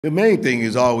The main thing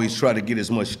is always try to get as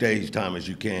much stage time as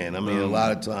you can. I mean, a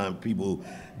lot of times people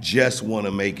just want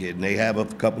to make it, and they have a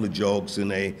couple of jokes, and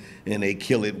they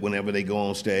kill it whenever they go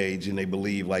on stage, and they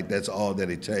believe like that's all that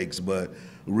it takes. But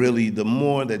really, the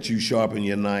more that you sharpen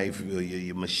your knife,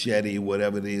 your machete,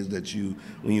 whatever it is that you,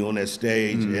 when you're on that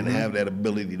stage, and have that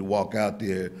ability to walk out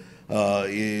there,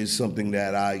 is something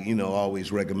that I,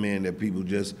 always recommend that people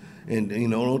just, and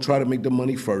don't try to make the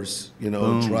money first.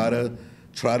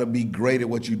 Try to be great at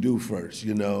what you do first,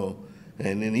 And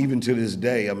then even to this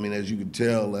day, I mean, as you can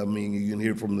tell, I mean, you can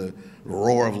hear from the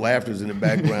roar of laughter in the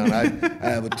background. I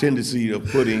have a tendency of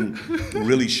putting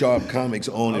really sharp comics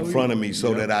on in front of me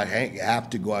so that I have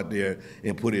to go out there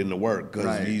and put in the work.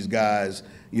 Because these guys,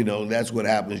 that's what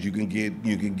happens. You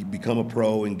can become a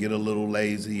pro and get a little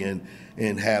lazy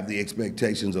and have the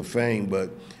expectations of fame,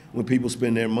 but when people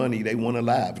spend their money, they want to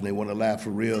laugh, and they want to laugh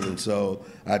for real. And so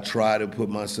I try to put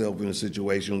myself in a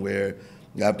situation where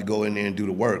I have to go in there and do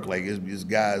the work. Like, it's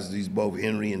guys, these both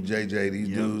Henry and JJ, these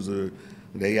dudes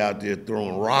they out there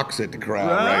throwing rocks at the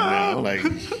crowd right now. Like,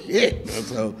 shit.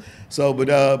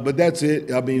 But that's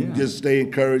it. I mean, just stay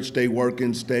encouraged, stay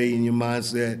working, stay in your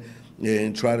mindset,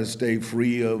 and try to stay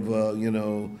free of,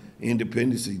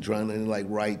 independency, trying to,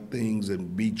 write things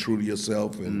and be true to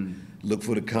yourself and look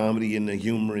for the comedy and the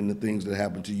humor and the things that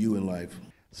happen to you in life.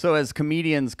 So as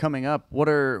comedians coming up, what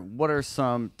are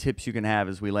some tips you can have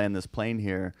as we land this plane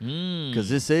here? Because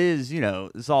this is,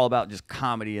 it's all about just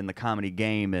comedy and the comedy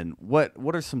game. And what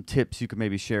are some tips you could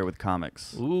maybe share with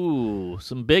comics? Ooh,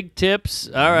 some big tips.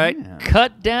 All right.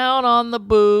 Cut down on the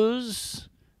booze.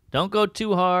 Don't go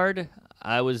too hard.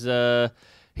 Here's the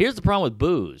problem with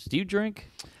booze. Do you drink?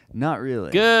 Not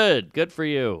really. Good for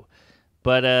you.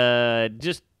 But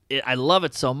I love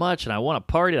it so much, and I want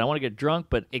to party, and I want to get drunk,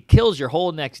 but it kills your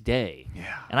whole next day.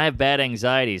 Yeah. And I have bad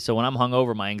anxiety, so when I'm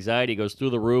hungover, my anxiety goes through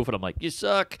the roof, and I'm like, you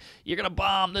suck, you're going to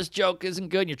bomb, this joke isn't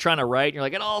good, and you're trying to write, and you're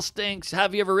like, it all stinks.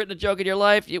 Have you ever written a joke in your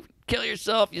life? You kill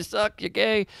yourself, you suck, you're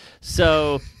gay.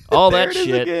 So all that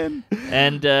shit,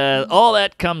 and all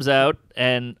that comes out,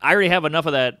 and I already have enough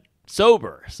of that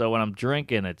sober, so when I'm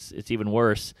drinking, it's even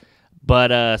worse.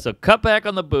 But so cut back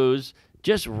on the booze.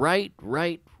 Just write.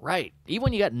 Even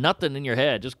when you got nothing in your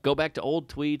head, just go back to old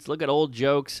tweets, look at old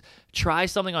jokes, try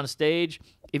something on stage.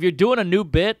 If you're doing a new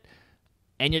bit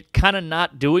and you're kind of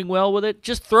not doing well with it,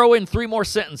 just throw in 3 more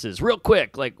sentences real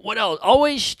quick. Like, what else?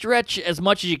 Always stretch as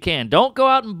much as you can. Don't go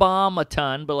out and bomb a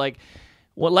ton, but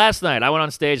last night I went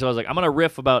on stage, I was like, I'm going to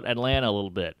riff about Atlanta a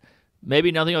little bit.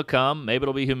 Maybe nothing will come, maybe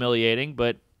it'll be humiliating,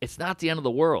 but it's not the end of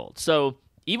the world. So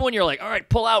even when you're like, all right,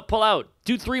 pull out,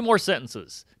 do 3 more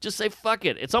sentences. Just say, fuck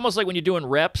it. It's almost like when you're doing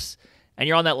reps and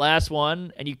you're on that last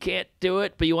one and you can't do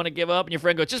it, but you want to give up, and your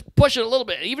friend goes, just push it a little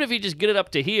bit. Even if you just get it up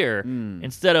to here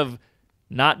instead of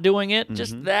not doing it,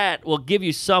 just that will give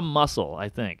you some muscle, I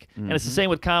think. And it's the same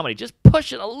with comedy. Just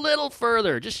push it a little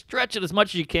further. Just stretch it as much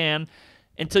as you can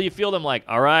until you feel them like,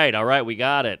 all right, we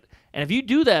got it. And if you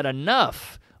do that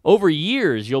enough, over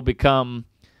years, you'll become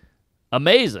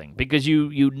amazing because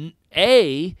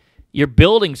A, you're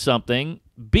building something.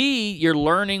 B, you're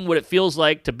learning what it feels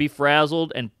like to be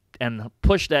frazzled and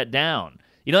push that down.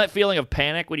 You know that feeling of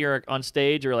panic when you're on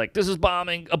stage? You're like, this is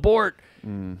bombing, abort.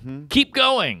 Keep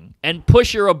going and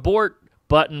push your abort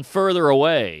button further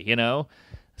away,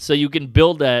 So you can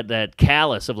build that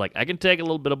callus of like, I can take a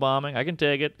little bit of bombing. I can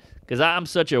take it because I'm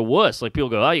such a wuss. Like people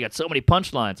go, oh, you got so many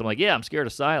punchlines. I'm like, yeah, I'm scared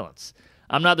of silence.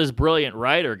 I'm not this brilliant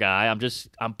writer guy.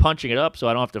 I'm punching it up so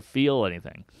I don't have to feel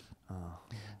anything.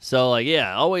 So,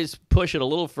 always push it a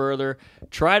little further.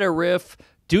 Try to riff.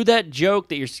 Do that joke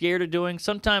that you're scared of doing.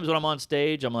 Sometimes when I'm on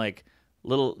stage, I'm like a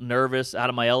little nervous, out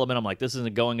of my element. I'm like, this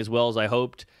isn't going as well as I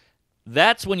hoped.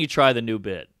 That's when you try the new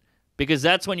bit because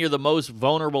that's when you're the most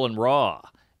vulnerable and raw.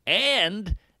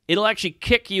 And it'll actually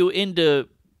kick you into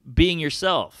being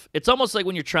yourself. It's almost like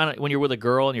when you're with a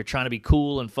girl and you're trying to be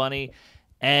cool and funny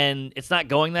and it's not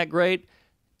going that great.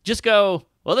 Just go,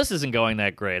 well, this isn't going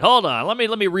that great. Hold on, let me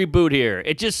reboot here.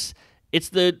 It's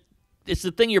the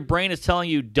thing your brain is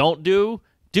telling you don't do.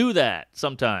 Do that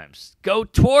sometimes. Go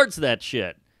towards that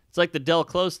shit. It's like the Del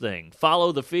Close thing.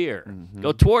 Follow the fear.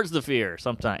 Go towards the fear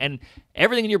sometimes. And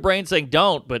everything in your brain saying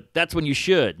don't, but that's when you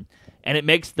should. And it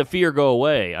makes the fear go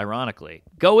away, ironically.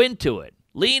 Go into it.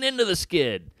 Lean into the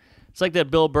skid. It's like that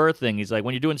Bill Burr thing. He's like,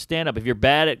 when you're doing stand-up, if you're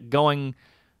bad at going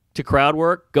to crowd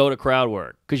work, go to crowd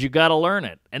work because you got to learn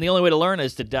it. And the only way to learn it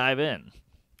is to dive in.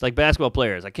 It's like basketball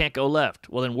players. I can't go left.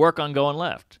 Well, then work on going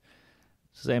left.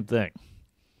 Same thing.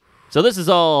 So this is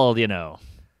all,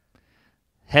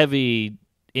 heavy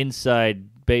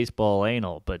inside baseball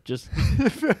anal, but just,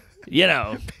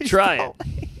 try it.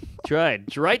 Try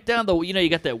it. Write down you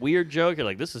got that weird joke. You're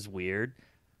like, this is weird.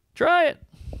 Try it.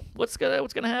 What's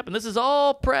gonna happen? This is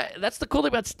all that's the cool thing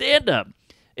about stand-up.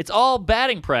 It's all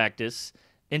batting practice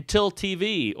until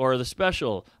TV or the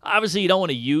special. Obviously, you don't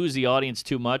want to use the audience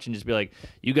too much and just be like,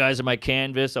 you guys are my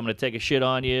canvas. I'm going to take a shit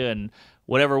on you, and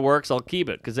whatever works, I'll keep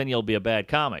it, because then you'll be a bad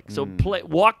comic. So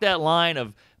walk that line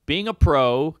of being a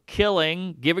pro,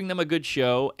 killing, giving them a good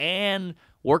show, and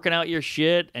working out your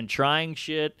shit and trying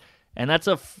shit. And that's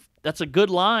a good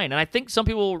line. And I think some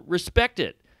people respect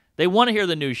it. They want to hear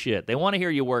the new shit. They want to hear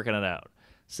you working it out.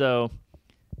 So,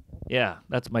 yeah,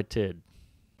 that's my tid.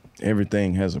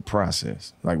 Everything has a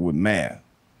process. Like with math,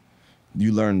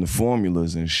 you learn the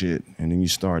formulas and shit, and then you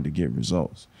start to get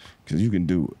results. Because you can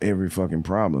do every fucking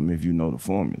problem if you know the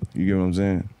formula. You get what I'm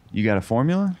saying? You got a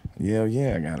formula? Yeah,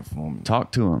 I got a formula.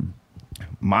 Talk to him.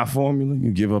 My formula?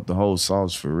 You give up the whole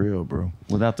sauce for real, bro.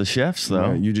 Without the chefs,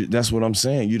 though. Yeah, that's what I'm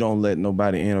saying. You don't let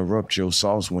nobody interrupt your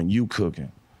sauce when you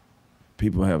cooking.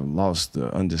 People have lost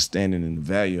the understanding and the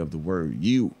value of the word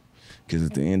you. Because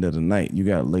at the end of the night, you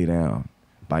got to lay down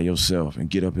by yourself and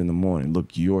get up in the morning,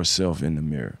 look yourself in the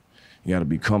mirror. You got to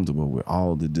be comfortable with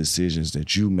all the decisions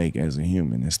that you make as a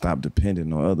human and stop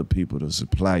depending on other people to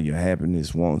supply your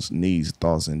happiness, wants, needs,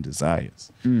 thoughts, and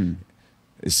desires.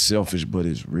 It's selfish, but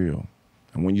it's real.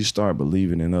 And when you start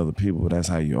believing in other people, that's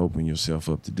how you open yourself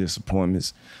up to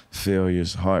disappointments,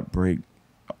 failures, heartbreak,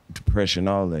 depression,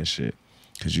 all that shit.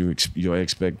 Because your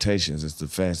expectations is the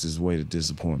fastest way to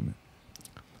disappointment.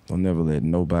 Don't never let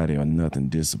nobody or nothing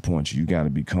disappoint you. You got to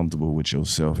be comfortable with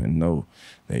yourself and know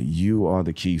that you are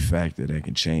the key factor that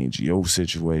can change your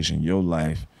situation, your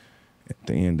life. At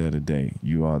the end of the day,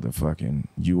 you are the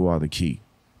key.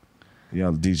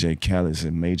 Y'all DJ Khaled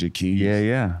said major keys.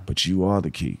 Yeah. But you are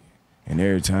the key. And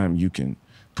every time you can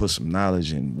put some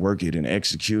knowledge and work it and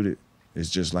execute it, it's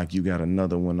just like you got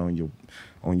another one on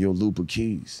your loop of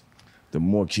keys. The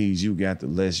more keys you got, the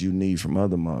less you need from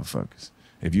other motherfuckers.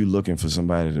 If you're looking for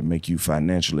somebody to make you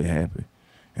financially happy,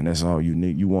 and that's all you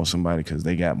need, you want somebody because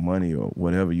they got money or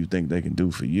whatever you think they can do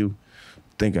for you,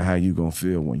 think of how you gonna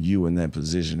feel when you in that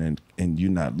position and you're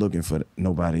not looking for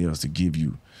nobody else to give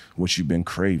you what you've been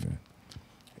craving.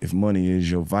 If money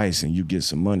is your vice and you get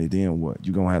some money, then what?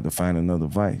 You're gonna have to find another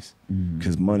vice.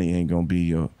 Because money ain't gonna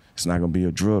be it's not gonna be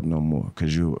a drug no more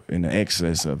because you're in the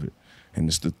excess of it. And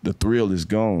it's the thrill is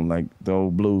gone, like the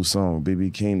old blues song, B.B.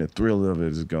 King, the thrill of it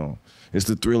is gone. It's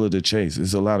the thrill of the chase.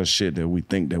 It's a lot of shit that we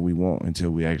think that we want until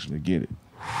we actually get it.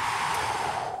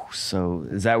 So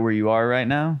is that where you are right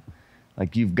now?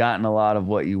 Like you've gotten a lot of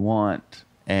what you want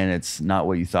and it's not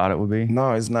what you thought it would be?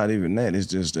 No, it's not even that. It's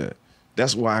just that.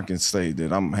 That's why I can say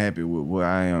that I'm happy with where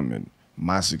I am and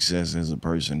my success as a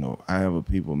person, or however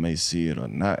people may see it or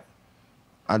not.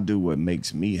 I do what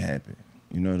makes me happy.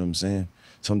 You know what I'm saying?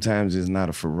 Sometimes it's not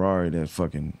a Ferrari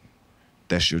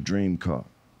that's your dream car.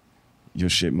 Your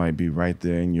shit might be right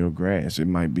there in your grass. It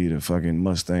might be the fucking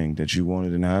Mustang that you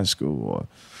wanted in high school, or,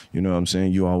 you know what I'm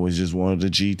saying? You always just wanted a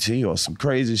GT or some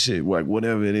crazy shit, like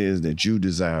whatever it is that you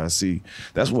desire. See,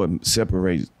 that's what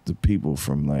separates the people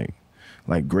from like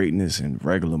greatness and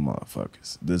regular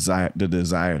motherfuckers. The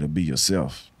desire to be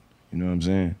yourself. You know what I'm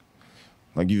saying?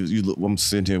 Like you look, I'm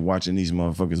sitting here watching these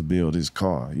motherfuckers build this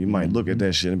car. You might look at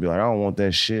that shit and be like, I don't want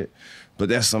that shit. But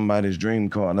that's somebody's dream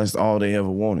car. That's all they ever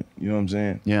wanted. You know what I'm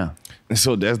saying? Yeah. And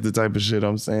so that's the type of shit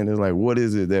I'm saying. It's like, what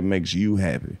is it that makes you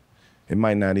happy? It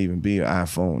might not even be an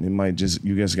iPhone. It might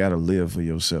you just got to live for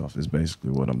yourself is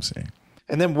basically what I'm saying.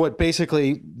 And then what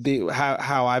basically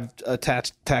how I've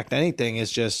attacked anything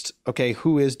is just, okay,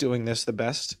 who is doing this the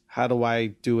best? How do I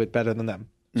do it better than them?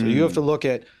 So you have to look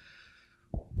at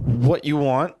what you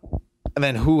want and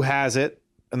then who has it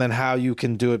and then how you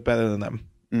can do it better than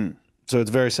them. So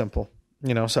it's very simple.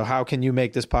 You know, so how can you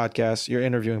make this podcast? You're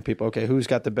interviewing people. Okay, who's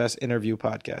got the best interview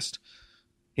podcast,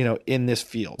 you know, in this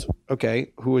field?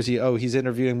 Okay, who is he? Oh, he's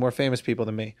interviewing more famous people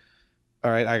than me. All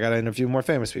right, I got to interview more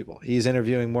famous people. He's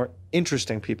interviewing more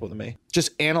interesting people than me. Just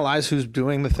analyze who's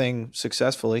doing the thing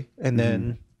successfully and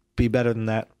then be better than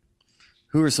that.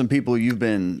 Who are some people you've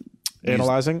been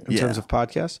analyzing in terms of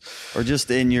podcasts? Or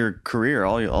just in your career,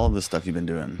 all the stuff you've been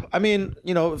doing? I mean,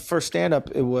 you know, for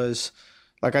stand-up, it was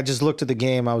like I just looked at the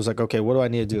game. I was like, okay, what do I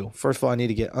need to do? First of all, I need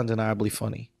to get undeniably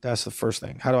funny. That's the first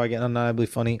thing. How do I get undeniably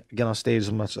funny? I get on stage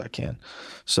as much as I can.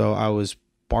 So I was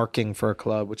barking for a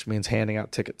club, which means handing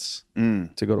out tickets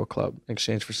to go to a club in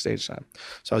exchange for stage time.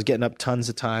 So I was getting up tons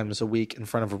of times a week in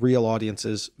front of real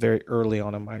audiences very early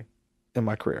on in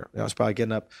my career. I was probably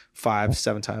getting up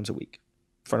 5-7 times a week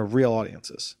in front of real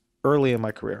audiences early in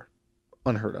my career.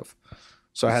 Unheard of.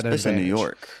 So I had an advantage. In New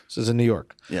York. So it's in New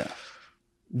York. Yeah.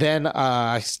 Then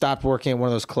I stopped working at one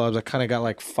of those clubs. I kind of got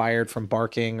like fired from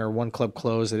barking, or one club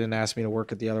closed. They didn't ask me to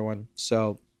work at the other one.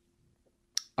 So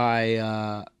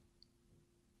I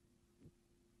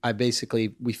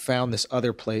basically, we found this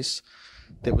other place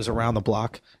that was around the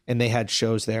block, and they had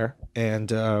shows there, and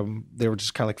they were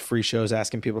just kind of like free shows,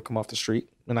 asking people to come off the street.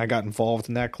 And I got involved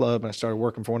in that club, and I started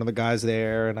working for one of the guys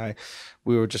there, and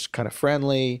we were just kind of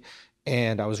friendly,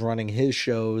 and I was running his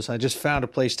shows. I just found a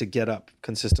place to get up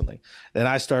consistently. Then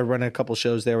I started running a couple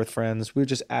shows there with friends. We would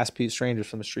just ask strangers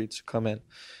from the streets to come in,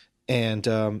 and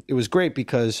it was great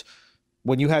because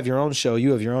when you have your own show,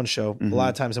 you have your own show. A lot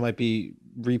of times it might be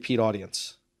repeat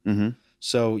audience.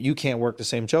 So you can't work the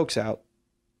same jokes out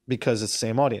because it's the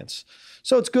same audience.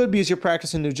 So it's good because you're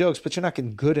practicing new jokes, but you're not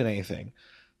getting good at anything.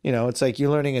 You know, it's like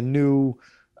you're learning a new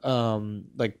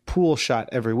like pool shot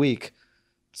every week.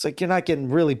 It's like you're not getting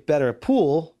really better at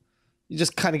pool. You're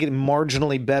just kind of getting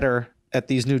marginally better at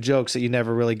these new jokes that you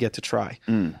never really get to try.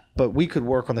 But we could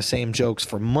work on the same jokes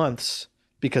for months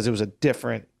because it was a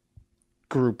different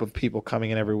group of people coming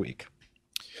in every week.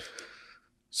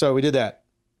 So we did that.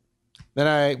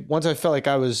 Then once I felt like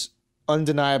I was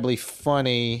undeniably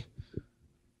funny,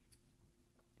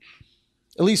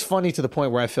 at least funny to the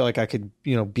point where I feel like I could,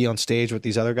 be on stage with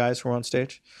these other guys who were on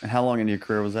stage. And how long into your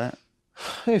career was that?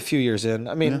 A few years in.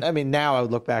 I mean, now I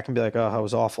would look back and be like, oh, I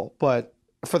was awful. But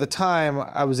for the time,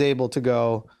 I was able to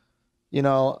go,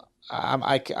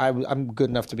 I'm good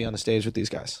enough to be on the stage with these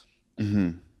guys.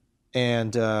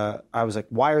 And I was like,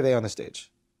 why are they on the stage?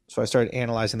 So I started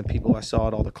analyzing the people I saw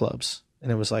at all the clubs.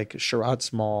 And it was like Sherrod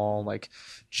Small, like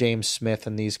James Smith,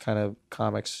 and these kind of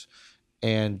comics.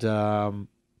 And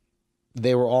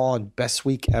they were all on Best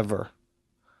Week Ever.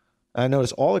 And I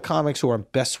noticed all the comics who were on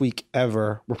Best Week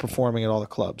Ever were performing at all the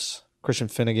clubs. Christian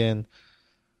Finnegan. And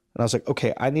I was like,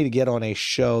 okay, I need to get on a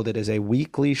show that is a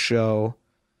weekly show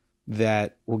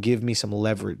that will give me some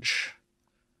leverage.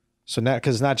 So now,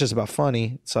 because it's not just about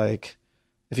funny. It's like,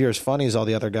 if you're as funny as all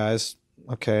the other guys,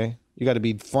 okay, you got to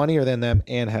be funnier than them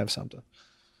and have something.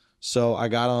 So I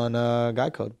got on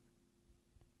Guy Code.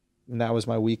 And that was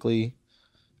my weekly.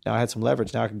 Now I had some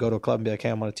leverage. Now I could go to a club and be like, hey,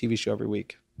 I'm on a TV show every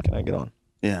week. Can I get on?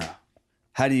 Yeah.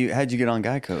 How'd you get on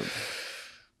Guy Code?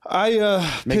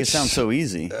 I make it sound so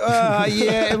easy.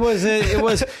 Yeah, it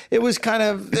was kind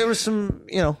of, there was some,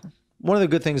 one of the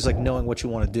good things is like knowing what you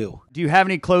want to do. Do you have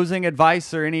any closing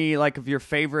advice or any like of your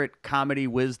favorite comedy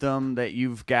wisdom that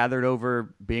you've gathered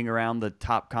over being around the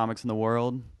top comics in the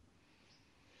world?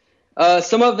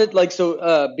 Some of it,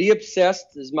 be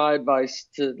obsessed is my advice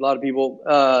to a lot of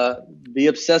people. Be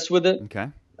obsessed with it. Okay.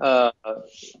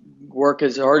 Work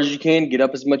as hard as you can, get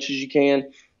up as much as you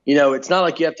can. It's not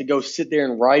like you have to go sit there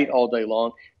and write all day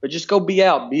long, but just go be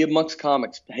out, be amongst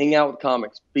comics, hang out with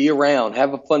comics, be around,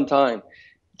 have a fun time,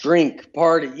 drink,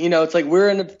 party. It's like we're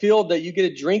in a field that you get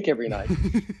a drink every night.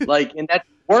 And that's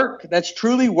work. That's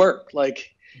truly work.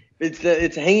 Like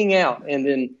it's hanging out. And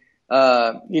then,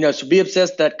 so be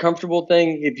obsessed, that comfortable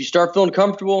thing. If you start feeling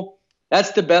comfortable,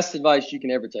 that's the best advice you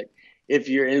can ever take. If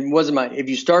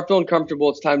you start feeling comfortable,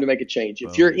 it's time to make a change.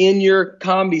 If you're in your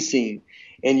comedy scene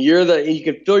and you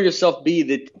can feel yourself be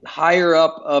the higher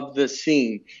up of the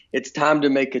scene, it's time to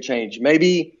make a change.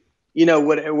 Maybe,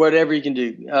 whatever you can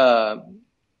do.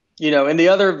 And the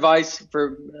other advice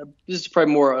this is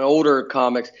probably more older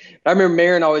comics. I remember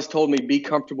Maron always told me, be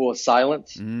comfortable with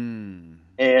silence.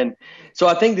 And so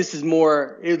I think this is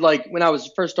more when I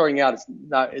was first starting out, it's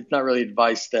not really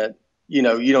advice that, you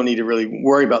don't need to really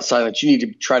worry about silence. You need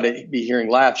to try to be hearing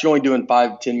laughs. You're only doing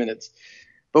 5-10 minutes.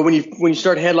 But when you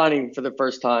start headlining for the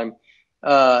first time,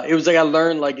 it was like I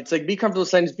learned, it's like be comfortable with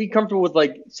silence, be comfortable with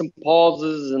some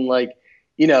pauses and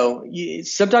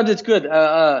sometimes it's good.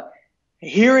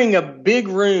 Hearing a big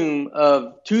room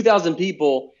of 2,000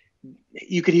 people,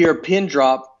 you could hear a pin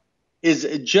drop is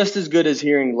just as good as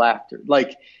hearing laughter.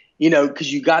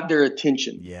 Because you got their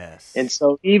attention. Yes. And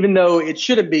so even though it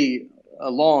shouldn't be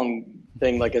a long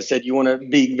thing, like I said, you want to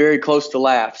be very close to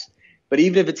laughs. But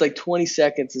even if it's 20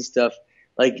 seconds and stuff,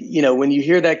 when you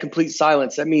hear that complete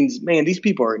silence, that means, man, these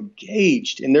people are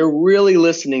engaged and they're really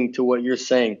listening to what you're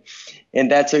saying.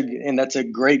 And that's a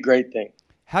great, great thing.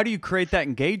 How do you create that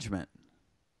engagement?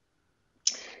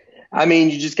 I mean,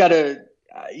 you just got to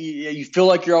you feel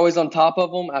like you're always on top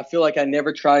of them. I feel like I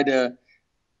never try to,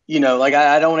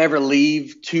 I don't ever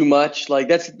leave too much.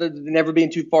 That's never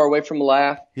being too far away from a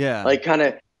laugh. Yeah.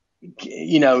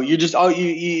 You're just,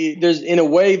 there's, in a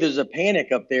way, there's a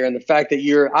panic up there. And the fact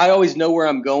that I always know where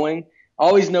I'm going. I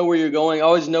always know where you're going. I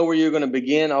always know where you're going to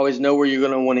begin. I always know where you're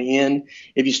going to want to end.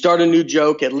 If you start a new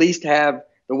joke, at least have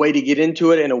the way to get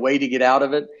into it and a way to get out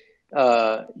of it.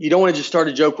 you don't want to just start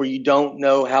a joke where you don't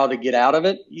know how to get out of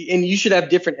it. And you should have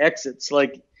different exits.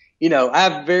 Like, you know, I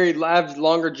have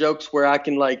longer jokes where I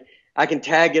can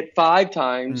tag it 5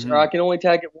 times or I can only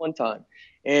tag it 1 time.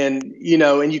 And, you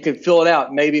know, and you can fill it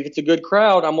out. Maybe if it's a good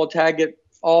crowd, I'm going to tag it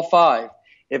all 5.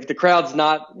 If the crowd's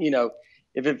not, you know,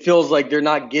 if it feels like they're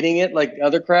not getting it like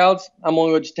other crowds, I'm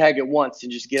only going to just tag it once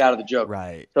and just get out of the joke.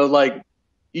 Right. So, like,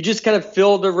 you just kind of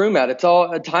fill the room out. It's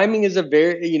all timing is a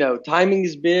very, you know, timing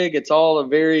is big. It's all a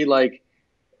very, like,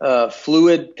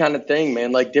 fluid kind of thing,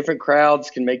 man. Like, different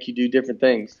crowds can make you do different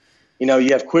things. You know,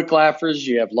 you have quick laughers,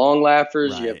 you have long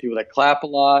laughers, you have people that clap a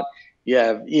lot, you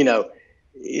have, you know,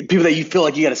 people that you feel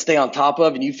like you got to stay on top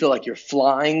of and you feel like you're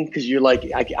flying because you're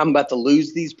like, I'm about to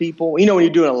lose these people. You know, when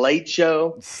you're doing a late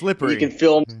show, slippery. You can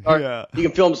feel them start, you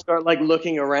can feel them start like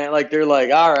looking around, like they're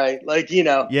like, all right, like, you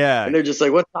know, and they're just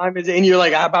like, what time is it? And you're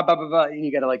like, and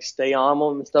you got to like stay on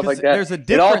them and stuff like that. There's a difference.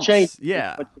 It all changed.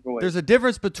 There's a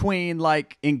difference between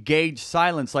like engaged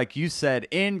silence, like you said,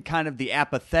 in kind of the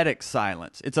apathetic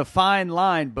silence. It's a fine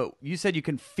line, but you said you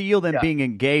can feel them being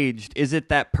engaged. Is it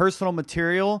that personal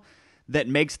material that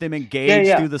makes them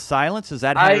engaged through the silence? Is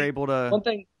that how you're able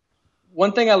to?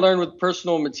 One thing I learned with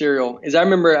personal material is I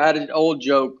remember I had an old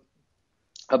joke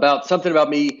about something about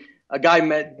me. A guy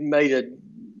made a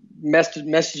message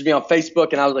me on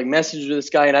Facebook, and I was like messaging this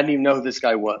guy, and I didn't even know who this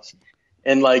guy was.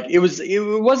 And like it wasn't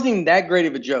even that great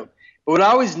of a joke. But what I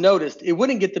always noticed, it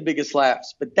wouldn't get the biggest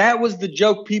laughs, but that was the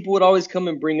joke people would always come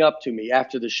and bring up to me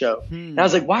after the show. And I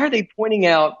was like, why are they pointing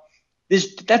out?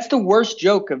 That's the worst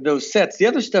joke of those sets. The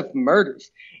other stuff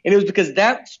murders. And it was because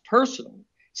that's personal.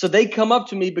 So they come up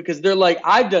to me because they're like,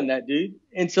 I've done that, dude.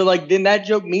 And so like then that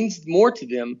joke means more to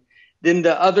them than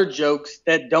the other jokes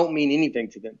that don't mean anything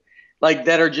to them, like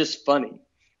that are just funny.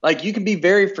 Like you can be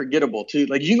very forgettable too.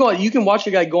 Like you can watch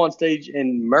a guy go on stage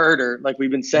and murder, like we've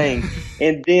been saying,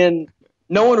 and then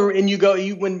no one,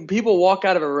 and when people walk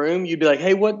out of a room, you'd be like,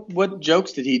 hey, what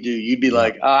jokes did he do? You'd be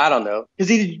like, I don't know.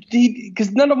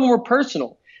 Because none of them were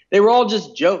personal. They were all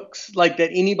just jokes like that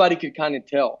anybody could kind of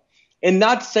tell. And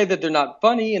not to say that they're not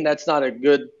funny and that's not a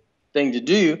good thing to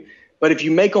do. But if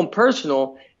you make them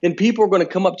personal, then people are going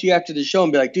to come up to you after the show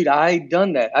and be like, dude, I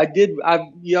done that. I've done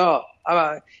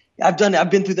it. I've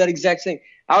been through that exact thing.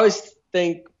 I always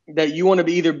think that you want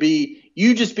to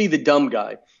you just be the dumb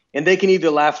guy. And they can either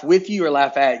laugh with you or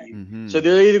laugh at you. So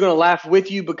they're either going to laugh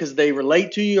with you because they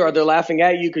relate to you or they're laughing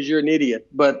at you because you're an idiot.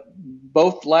 But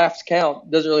both laughs count.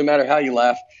 Doesn't really matter how you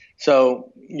laugh.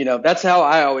 So, you know, that's how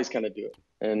I always kind of do it.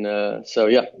 And so,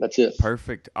 yeah, that's it.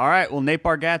 Perfect. All right. Well, Nate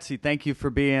Bargatze, thank you for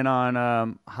being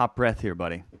on Hot Breath here,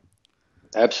 buddy.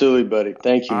 Absolutely, buddy.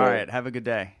 Thank you, man. All right. Have a good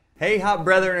day. Hey, Hot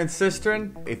Brethren and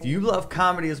Sistren. If you love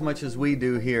comedy as much as we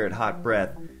do here at Hot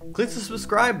Breath, click the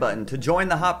subscribe button to join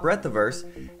the Hot Breathiverse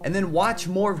and then watch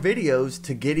more videos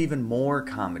to get even more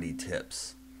comedy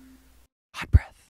tips. Hot Breath.